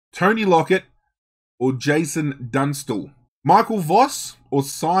Tony Lockett or Jason Dunstall? Michael Voss or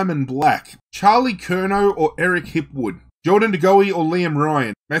Simon Black? Charlie Curnow or Eric Hipwood? Jordan De Goey or Liam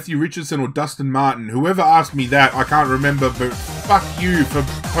Ryan? Matthew Richardson or Dustin Martin? Whoever asked me that, I can't remember, but fuck you for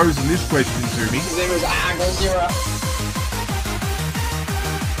posing this question to me. His name is ArghGodzirra.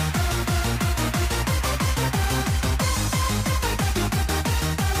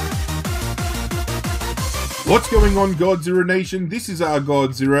 What's going on, Godzirra Nation? This is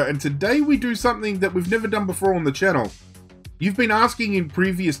ArghGodzirra, and today we do something that we've never done before on the channel. You've been asking in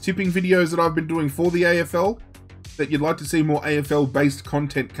previous tipping videos that I've been doing for the AFL that you'd like to see more AFL-based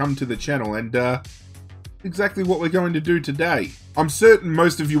content come to the channel, and exactly what we're going to do today. I'm certain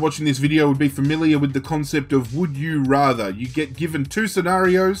most of you watching this video would be familiar with the concept of Would You Rather. You get given two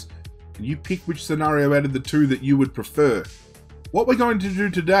scenarios, and you pick which scenario out of the two that you would prefer. What we're going to do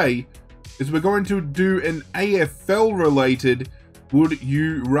today is we're going to do an AFL-related Would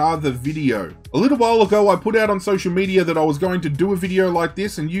You Rather video. A little while ago, I put out on social media that I was going to do a video like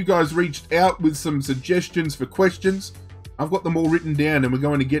this, and you guys reached out with some suggestions for questions. I've got them all written down, and we're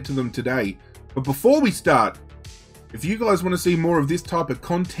going to get to them today. But before we start, if you guys want to see more of this type of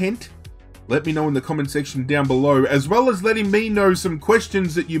content, let me know in the comment section down below, as well as letting me know some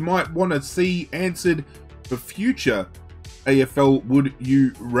questions that you might want to see answered for future AFL Would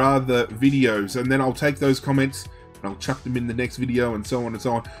You Rather videos, and then I'll take those comments and I'll chuck them in the next video, and so on and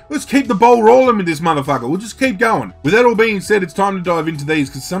so on. Let's keep the ball rolling with this motherfucker. We'll just keep going. With that all being said, it's time to dive into these,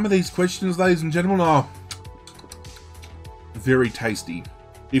 because some of these questions, ladies and gentlemen, are very tasty.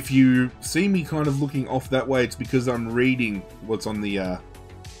 If you see me kind of looking off that way, it's because I'm reading what's on the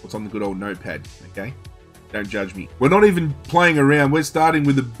good old notepad, okay? Don't judge me. We're not even playing around. We're starting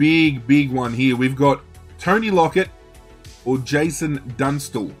with a big one here. We've got Tony Lockett or Jason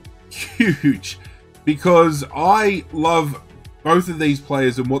Dunstall. Huge, because I love both of these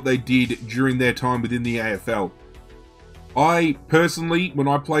players and what they did during their time within the AFL. I personally, when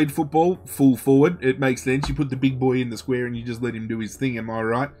I played football, full forward, it makes sense. You put the big boy in the square and you just let him do his thing, am I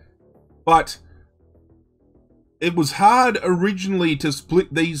right? But it was hard originally to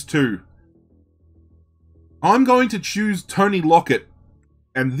split these two. I'm going to choose Tony Lockett,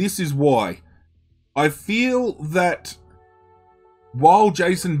 and this is why. I feel that while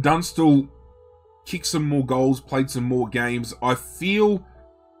Jason Dunstall kicked some more goals, played some more games, I feel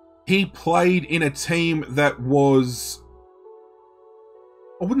he played in a team that was,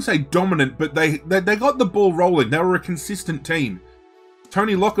 I wouldn't say dominant, but they got the ball rolling. They were a consistent team.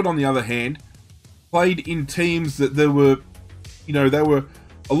 Tony Lockett, on the other hand, played in teams that they were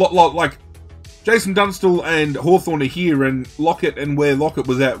a lot like Jason Dunstall and Hawthorn are here, and Lockett and where Lockett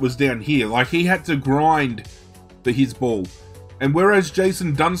was at was down here. Like, he had to grind for his ball. And whereas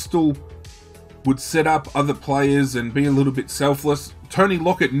Jason Dunstall would set up other players and be a little bit selfless, Tony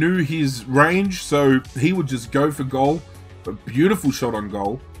Lockett knew his range, so he would just go for goal. A beautiful shot on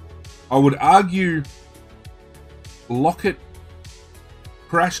goal. I would argue Lockett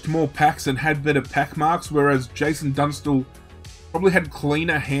crashed more packs and had better pack marks, whereas Jason Dunstall probably had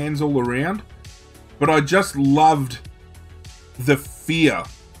cleaner hands all around. But I just loved the fear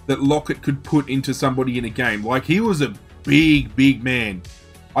that Lockett could put into somebody in a game. Like, he was a big man.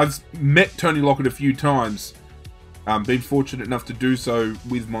 I've met Tony Lockett a few times. Been fortunate enough to do so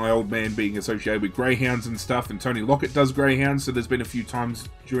with my old man being associated with greyhounds and stuff, and Tony Lockett does greyhounds, so there's been a few times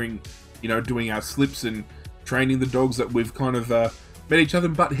during, doing our slips and training the dogs that we've kind of met each other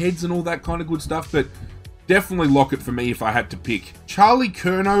and butt heads and all that kind of good stuff. But definitely Lockett for me if I had to pick. Charlie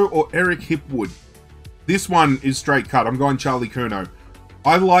Curnow or Eric Hipwood? This one is straight cut. I'm going Charlie Curnow.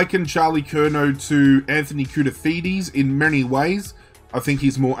 I liken Charlie Curnow to Anthony Koutoufides in many ways. I think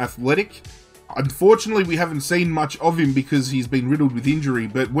he's more athletic. Unfortunately, we haven't seen much of him because he's been riddled with injury,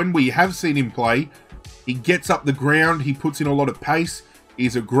 but when we have seen him play, he gets up the ground, he puts in a lot of pace,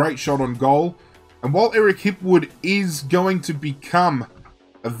 he's a great shot on goal. And while Eric Hipwood is going to become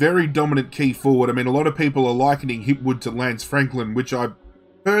a very dominant key forward, I mean, a lot of people are likening Hipwood to Lance Franklin, which I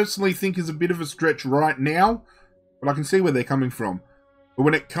personally think is a bit of a stretch right now, but I can see where they're coming from. But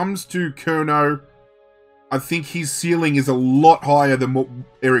when it comes to Curnow, I think his ceiling is a lot higher than what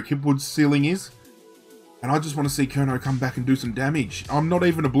Eric Hipwood's ceiling is. And I just want to see Curnow come back and do some damage. I'm not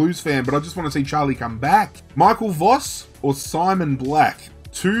even a Blues fan, but I just want to see Charlie come back. Michael Voss or Simon Black?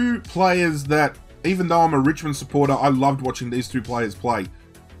 Two players that, even though I'm a Richmond supporter, I loved watching these two players play.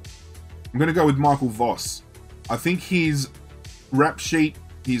 I'm going to go with Michael Voss. I think his rap sheet,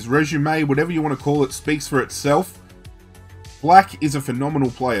 his resume, whatever you want to call it, speaks for itself. Black is a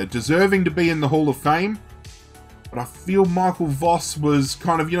phenomenal player, deserving to be in the Hall of Fame, but I feel Michael Voss was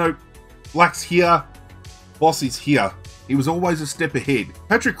kind of, Black's here, Voss is here. He was always a step ahead.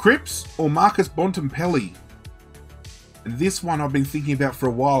 Patrick Cripps or Marcus Bontempelli? And this one I've been thinking about for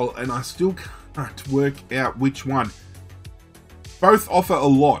a while, and I still can't work out which one. Both offer a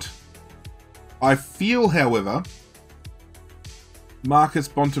lot. I feel, however, Marcus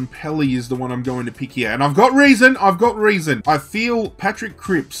Bontempelli is the one I'm going to pick here. And I've got reason. I feel Patrick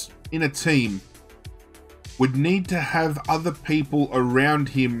Cripps in a team would need to have other people around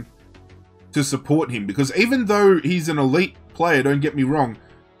him to support him. Because even though he's an elite player, don't get me wrong,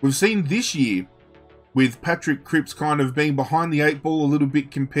 we've seen this year with Patrick Cripps kind of being behind the 8 ball a little bit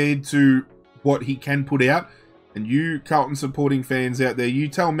compared to what he can put out. And you Carlton supporting fans out there, you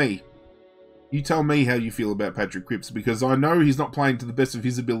tell me. You tell me how you feel about Patrick Cripps, because I know he's not playing to the best of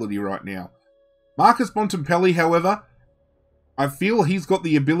his ability right now. Marcus Bontempelli, however, I feel he's got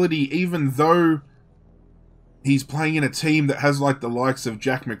the ability, even though he's playing in a team that has like the likes of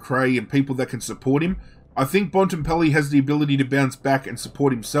Jack McRae and people that can support him. I think Bontempelli has the ability to bounce back and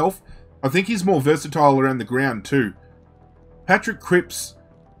support himself. I think he's more versatile around the ground too. Patrick Cripps,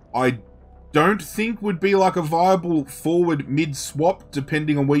 I don't think would be like a viable forward mid-swap,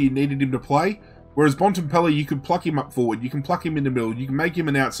 depending on where you needed him to play. Whereas Bontempelli, you could pluck him up forward, you can pluck him in the middle, you can make him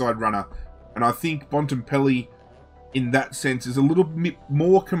an outside runner. And I think Bontempelli, in that sense, is a little bit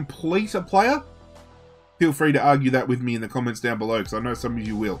more complete a player. Feel free to argue that with me in the comments down below, because I know some of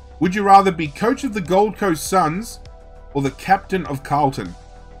you will. Would you rather be coach of the Gold Coast Suns or the captain of Carlton?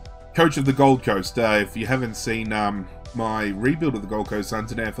 Coach of the Gold Coast. If you haven't seen my rebuild of the Gold Coast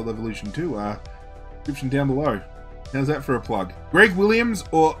Suns in AFL Evolution 2, description down below. How's that for a plug? Greg Williams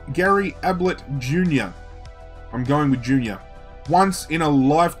or Gary Ablett Jr? I'm going with Jr. Once in a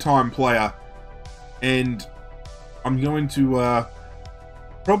lifetime player, and I'm going to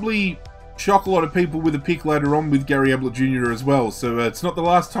probably shock a lot of people with a pick later on with Gary Ablett Jr. as well. So it's not the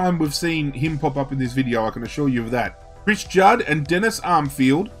last time we've seen him pop up in this video, I can assure you of that. Chris Judd and Dennis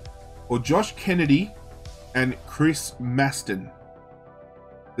Armfield or Josh Kennedy and Chris Maston.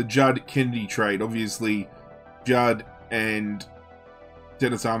 The Judd-Kennedy trade. Obviously, Judd and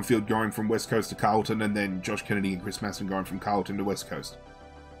Dennis Armfield going from West Coast to Carlton, and then Josh Kennedy and Chris Maston going from Carlton to West Coast.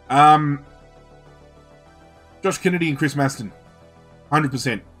 Josh Kennedy and Chris Maston.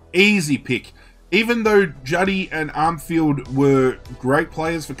 100%. Easy pick. Even though Juddy and Armfield were great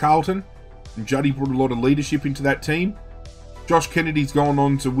players for Carlton, and Juddy brought a lot of leadership into that team, Josh Kennedy's gone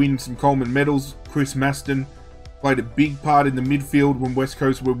on to win some Coleman medals. Chris Maston played a big part in the midfield when West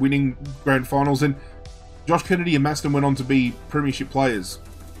Coast were winning grand finals, and Josh Kennedy and Maston went on to be premiership players.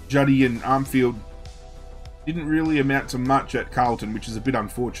 Juddy and Armfield didn't really amount to much at Carlton, which is a bit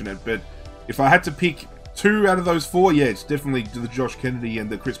unfortunate, but if I had to pick 2 out of those 4, yeah, it's definitely the Josh Kennedy and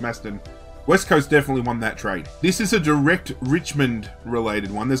the Chris Maston. West Coast definitely won that trade. This is a direct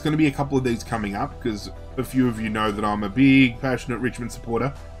Richmond-related one. There's going to be a couple of these coming up, because a few of you know that I'm a big, passionate Richmond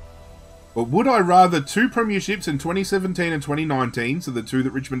supporter. But would I rather 2 premierships in 2017 and 2019, so the 2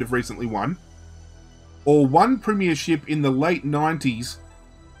 that Richmond have recently won, or 1 premiership in the late 90s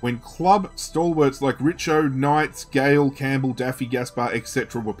when club stalwarts like Richo, Knights, Gale, Campbell, Daffy, Gaspar,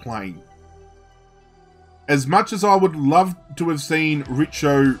 etc. were playing? As much as I would love to have seen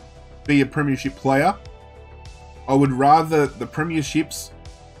Richo be a premiership player, I would rather the premierships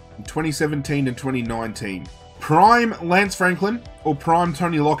in 2017 and 2019. Prime Lance Franklin or prime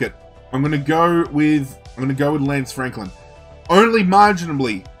Tony Lockett? I'm gonna go with Lance Franklin. Only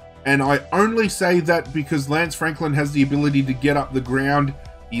marginally, and I only say that because Lance Franklin has the ability to get up the ground.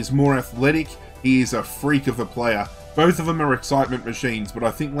 He is more athletic. He is a freak of a player. Both of them are excitement machines, but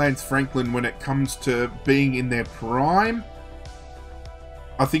I think Lance Franklin, when it comes to being in their prime,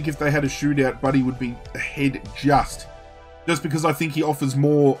 I think if they had a shootout, Buddy would be ahead just because I think he offers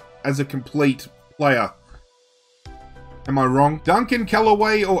more as a complete player. Am I wrong? Duncan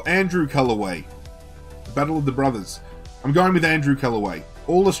Callaway or Andrew Callaway? The Battle of the Brothers. I'm going with Andrew Callaway.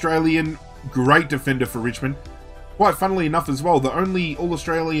 All-Australian, great defender for Richmond. Quite funnily enough as well, the only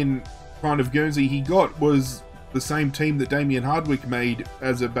All-Australian kind of Guernsey he got was the same team that Damien Hardwick made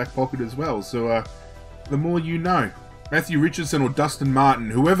as a back pocket as well. So, the more you know. Matthew Richardson or Dustin Martin?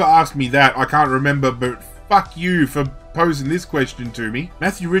 Whoever asked me that, I can't remember, but fuck you for posing this question to me.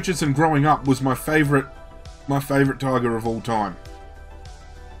 Matthew Richardson growing up was my favourite Tiger of all time.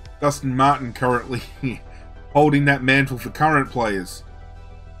 Dustin Martin currently holding that mantle for current players.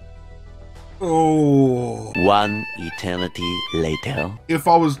 Oh. One eternity later. If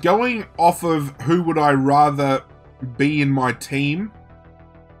I was going off of who would I rather be in my team,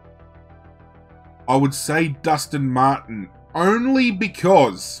 I would say Dustin Martin. Only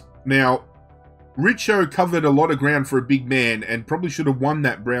because, now, Richo covered a lot of ground for a big man and probably should have won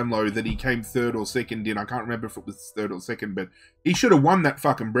that Brownlow that he came third or second in. I can't remember if it was third or second, but he should have won that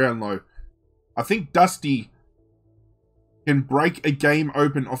fucking Brownlow. I think Dusty can break a game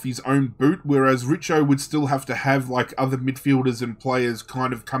open off his own boot, whereas Richo would still have to have like other midfielders and players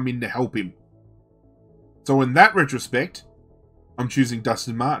kind of come in to help him. So in that retrospect, I'm choosing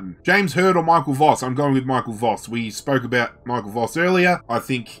Dustin Martin. James Hird or Michael Voss? I'm going with Michael Voss. We spoke about Michael Voss earlier. I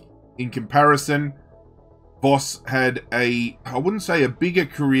think in comparison, Voss had I wouldn't say a bigger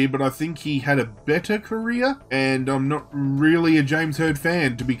career, but I think he had a better career. And I'm not really a James Hird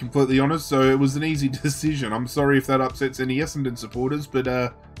fan, to be completely honest, so it was an easy decision. I'm sorry if that upsets any Essendon supporters,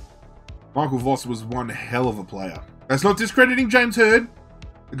 but Michael Voss was one hell of a player. That's not discrediting James Hird,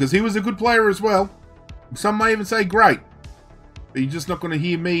 because he was a good player as well. Some may even say great. But you're just not going to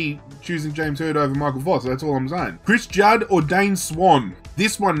hear me choosing James Hird over Michael Voss. That's all I'm saying. Chris Judd or Dane Swan?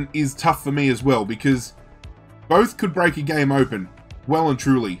 This one is tough for me as well, because both could break a game open, well and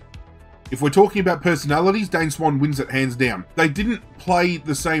truly. If we're talking about personalities, Dane Swan wins it hands down. They didn't play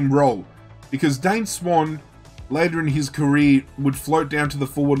the same role, because Dane Swan, later in his career, would float down to the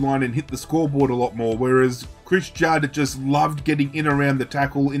forward line and hit the scoreboard a lot more, whereas Chris Judd just loved getting in around the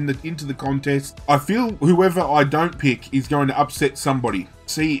tackle, into the contest. I feel whoever I don't pick is going to upset somebody.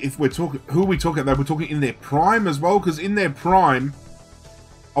 See, if we're talking, who are we talking about? We're talking in their prime as well, because in their prime,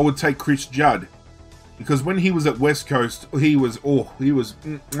 I would take Chris Judd. Because when he was at West Coast, he was beautiful.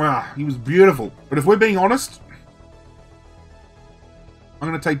 But if we're being honest, I'm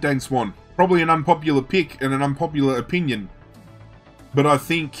going to take Dane Swan. Probably an unpopular pick and an unpopular opinion. But I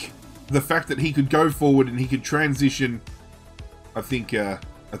think the fact that he could go forward and he could transition, I think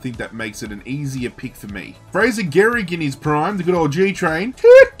that makes it an easier pick for me. Fraser Gehrig in his prime, the good old G Train,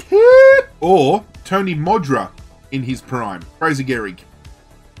 or Tony Modra in his prime. Fraser Gehrig.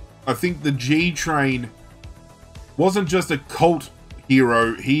 I think the G Train wasn't just a cult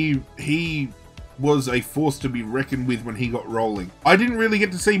hero. He was a force to be reckoned with when he got rolling. I didn't really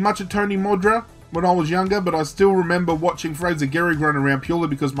get to see much of Tony Modra when I was younger, but I still remember watching Fraser Gehrig run around purely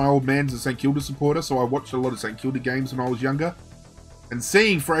because my old man's a St Kilda supporter, so I watched a lot of St Kilda games when I was younger. And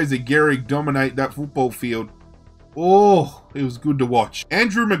seeing Fraser Gehrig dominate that football field, oh, it was good to watch.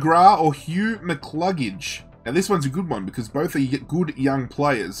 Andrew McGrath or Hugh McCluggage? Now this one's a good one because both are good young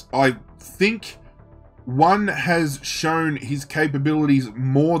players. I think one has shown his capabilities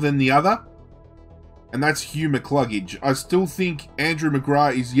more than the other, and that's Hugh McCluggage. I still think Andrew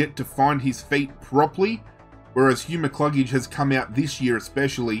McGrath is yet to find his feet properly, whereas Hugh McCluggage has come out this year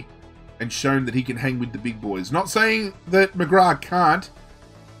especially and shown that he can hang with the big boys. Not saying that McGrath can't,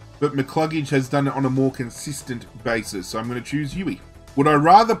 but McCluggage has done it on a more consistent basis, so I'm going to choose Huey. Would I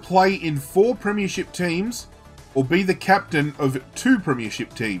rather play in 4 premiership teams or be the captain of 2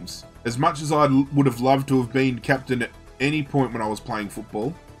 premiership teams? As much as I would have loved to have been captain at any point when I was playing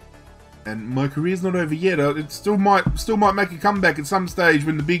football, and my career's not over yet, it still might make a comeback at some stage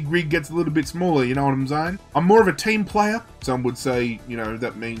when the big rig gets a little bit smaller, you know what I'm saying? I'm more of a team player. Some would say, you know,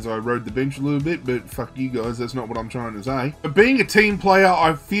 that means I rode the bench a little bit, but fuck you guys, that's not what I'm trying to say. But being a team player,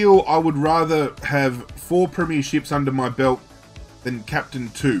 I feel I would rather have 4 premierships under my belt than captain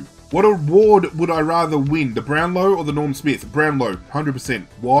 2. What award would I rather win, the Brownlow or the Norm Smith? Brownlow, 100%.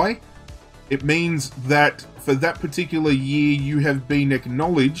 Why? It means that for that particular year, you have been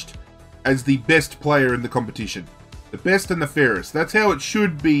acknowledged as the best player in the competition. The best and the fairest. That's how it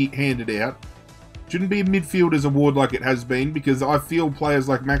should be handed out. Shouldn't be a midfielder's award like it has been, because I feel players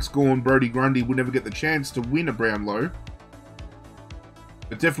like Max Gawn, Brodie Grundy would never get the chance to win a Brownlow.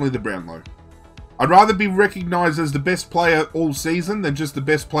 But definitely the Brownlow. I'd rather be recognised as the best player all season than just the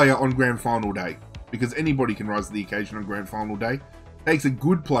best player on Grand Final day. Because anybody can rise to the occasion on Grand Final day. It takes a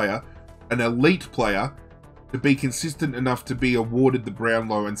good player, an elite player, to be consistent enough to be awarded the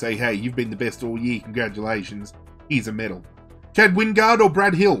Brownlow and say, hey, you've been the best all year, congratulations, here's a medal. Chad Wingard or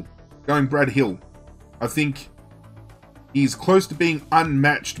Brad Hill? Going Brad Hill. I think he's close to being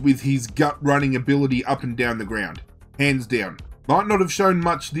unmatched with his gut-running ability up and down the ground. Hands down. Might not have shown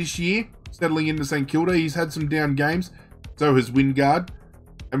much this year, settling into St Kilda. He's had some down games, so has Wingard.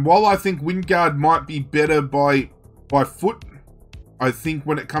 And while I think Wingard might be better by foot, I think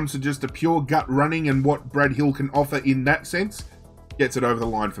when it comes to just a pure gut running and what Brad Hill can offer in that sense, gets it over the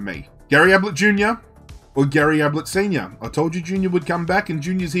line for me. Gary Ablett Jr. or Gary Ablett Sr. I told you Jr. would come back, and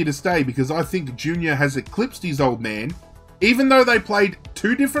Jr.'s here to stay because I think Jr. has eclipsed his old man. Even though they played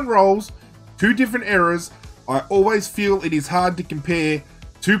 2 different roles, 2 different eras, I always feel it is hard to compare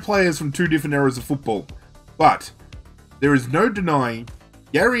 2 players from 2 different eras of football. But there is no denying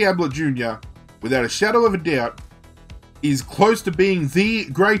Gary Ablett Jr., without a shadow of a doubt, is close to being the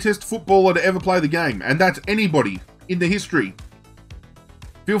greatest footballer to ever play the game, and that's anybody in the history.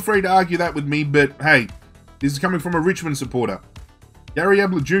 Feel free to argue that with me, but hey, this is coming from a Richmond supporter. Gary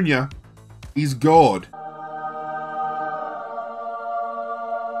Ablett Jr. is God.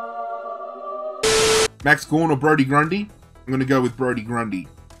 Max Gawn or Brodie Grundy? I'm going to go with Brodie Grundy.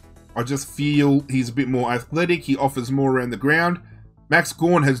 I just feel he's a bit more athletic. He offers more around the ground. Max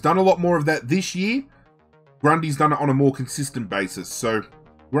Gawn has done a lot more of that this year. Grundy's done it on a more consistent basis. So,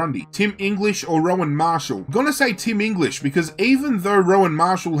 Grundy. Tim English or Rowan Marshall? I'm going to say Tim English because even though Rowan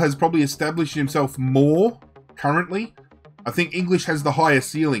Marshall has probably established himself more currently, I think English has the higher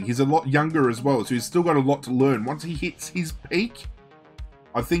ceiling. He's a lot younger as well, so he's still got a lot to learn. Once he hits his peak,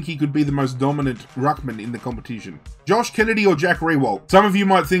 I think he could be the most dominant ruckman in the competition. Josh Kennedy or Jack Riewoldt? Some of you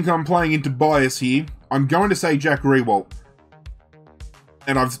might think I'm playing into bias here. I'm going to say Jack Riewoldt.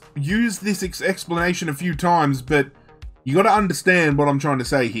 And I've used this explanation a few times, but you got to understand what I'm trying to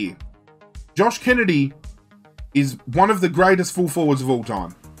say here. Josh Kennedy is one of the greatest full forwards of all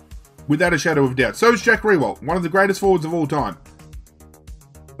time, without a shadow of doubt. So is Jack Riewoldt, one of the greatest forwards of all time.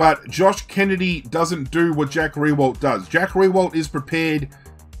 But Josh Kennedy doesn't do what Jack Riewoldt does. Jack Riewoldt is prepared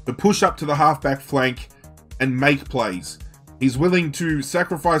to push up to the halfback flank and make plays. He's willing to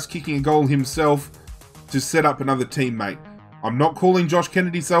sacrifice kicking a goal himself to set up another teammate. I'm not calling Josh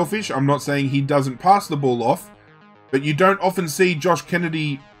Kennedy selfish. I'm not saying he doesn't pass the ball off. But you don't often see Josh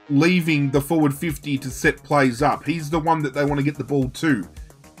Kennedy leaving the forward 50 to set plays up. He's the one that they want to get the ball to.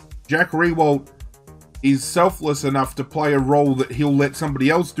 Jack Riewoldt is selfless enough to play a role that he'll let somebody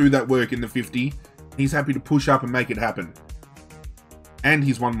else do that work in the 50. He's happy to push up and make it happen. And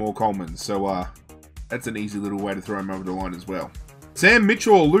he's won more Coleman, so that's an easy little way to throw him over the line as well. Sam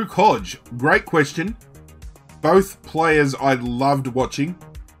Mitchell or Luke Hodge? Great question. Both players I loved watching.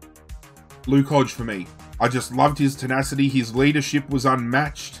 Luke Hodge for me. I just loved his tenacity. His leadership was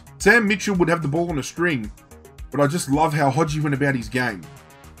unmatched. Sam Mitchell would have the ball on a string, but I just love how Hodgie went about his game.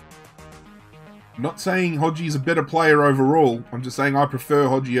 I'm not saying Hodgie is a better player overall. I'm just saying I prefer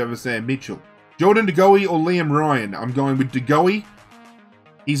Hodgie over Sam Mitchell. Jordan De Goey or Liam Ryan? I'm going with De Goey.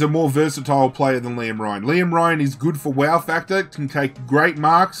 He's a more versatile player than Liam Ryan. Liam Ryan is good for wow factor, can take great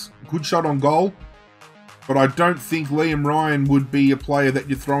marks, good shot on goal. But I don't think Liam Ryan would be a player that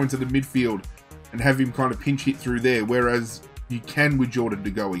you throw into the midfield and have him kind of pinch hit through there, whereas you can with Jordan De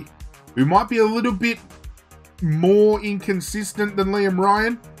Goey, who might be a little bit more inconsistent than Liam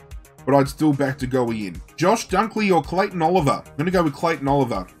Ryan, but I'd still back De Goey in. Josh Dunkley or Clayton Oliver? I'm going to go with Clayton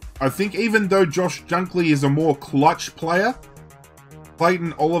Oliver. I think even though Josh Dunkley is a more clutch player,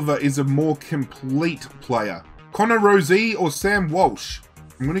 Clayton Oliver is a more complete player. Connor Rozee or Sam Walsh?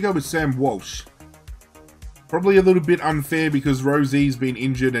 I'm going to go with Sam Walsh. Probably a little bit unfair because Rozee's been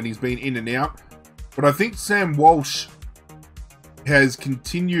injured and he's been in and out. But I think Sam Walsh has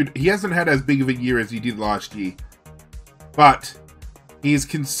continued. He hasn't had as big of a year as he did last year. But he has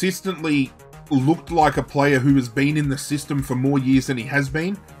consistently looked like a player who has been in the system for more years than he has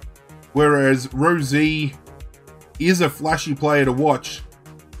been. Whereas Rozee is a flashy player to watch.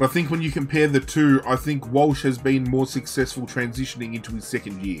 But I think when you compare the two, I think Walsh has been more successful transitioning into his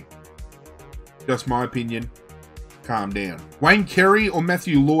second year. Just my opinion. Calm down. Wayne Carey or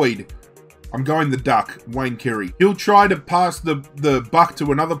Matthew Lloyd? I'm going the duck, Wayne Carey. He'll try to pass the buck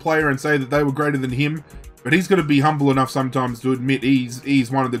to another player and say that they were greater than him, but he's got to be humble enough sometimes to admit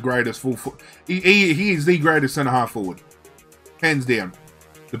he's one of the greatest he is the greatest centre-half forward. Hands down.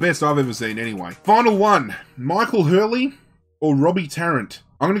 The best I've ever seen anyway. Final one, Michael Hurley or Robbie Tarrant?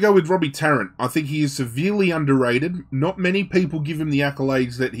 I'm going to go with Robbie Tarrant. I think he is severely underrated. Not many people give him the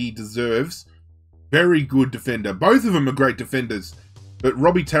accolades that he deserves. Very good defender. Both of them are great defenders. But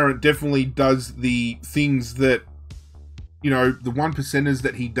Robbie Tarrant definitely does the things that, you know, the 1%ers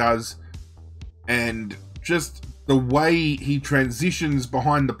that he does. And just the way he transitions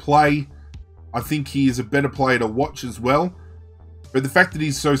behind the play. I think he is a better player to watch as well. But the fact that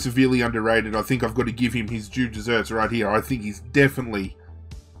he's so severely underrated, I think I've got to give him his due deserts right here. I think he's definitely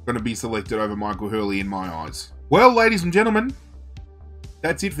going to be selected over Michael Hurley in my eyes. Well, ladies and gentlemen,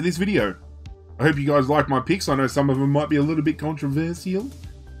 that's it for this video. I hope you guys like my picks. I know some of them might be a little bit controversial.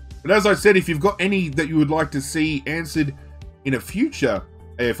 But as I said, if you've got any that you would like to see answered in a future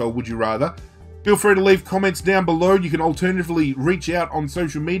AFL Would You Rather, feel free to leave comments down below. You can alternatively reach out on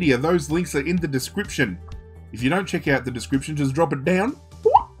social media. Those links are in the description. If you don't check out the description, just drop it down.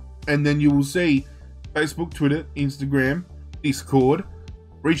 And then you will see Facebook, Twitter, Instagram, Discord.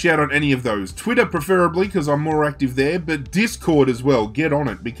 Reach out on any of those. Twitter preferably, because I'm more active there. But Discord as well. Get on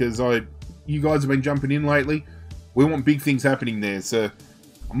it, because you guys have been jumping in lately. We want big things happening there, so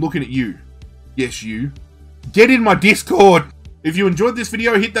I'm looking at you. Yes, you. Get in my Discord. If you enjoyed this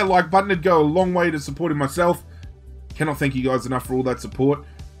video, hit that like button. It'd go a long way to supporting myself. Cannot thank you guys enough for all that support.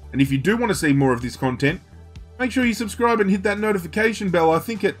 And if you do want to see more of this content, make sure you subscribe and hit that notification bell. I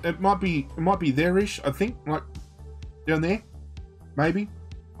think it might be there-ish, I think. Like, down there? Maybe?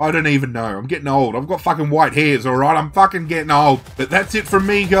 I don't even know. I'm getting old. I've got fucking white hairs, alright? I'm fucking getting old. But that's it from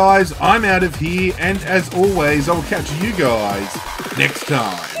me, guys. I'm out of here. And as always, I'll catch you guys next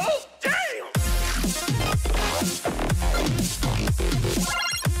time.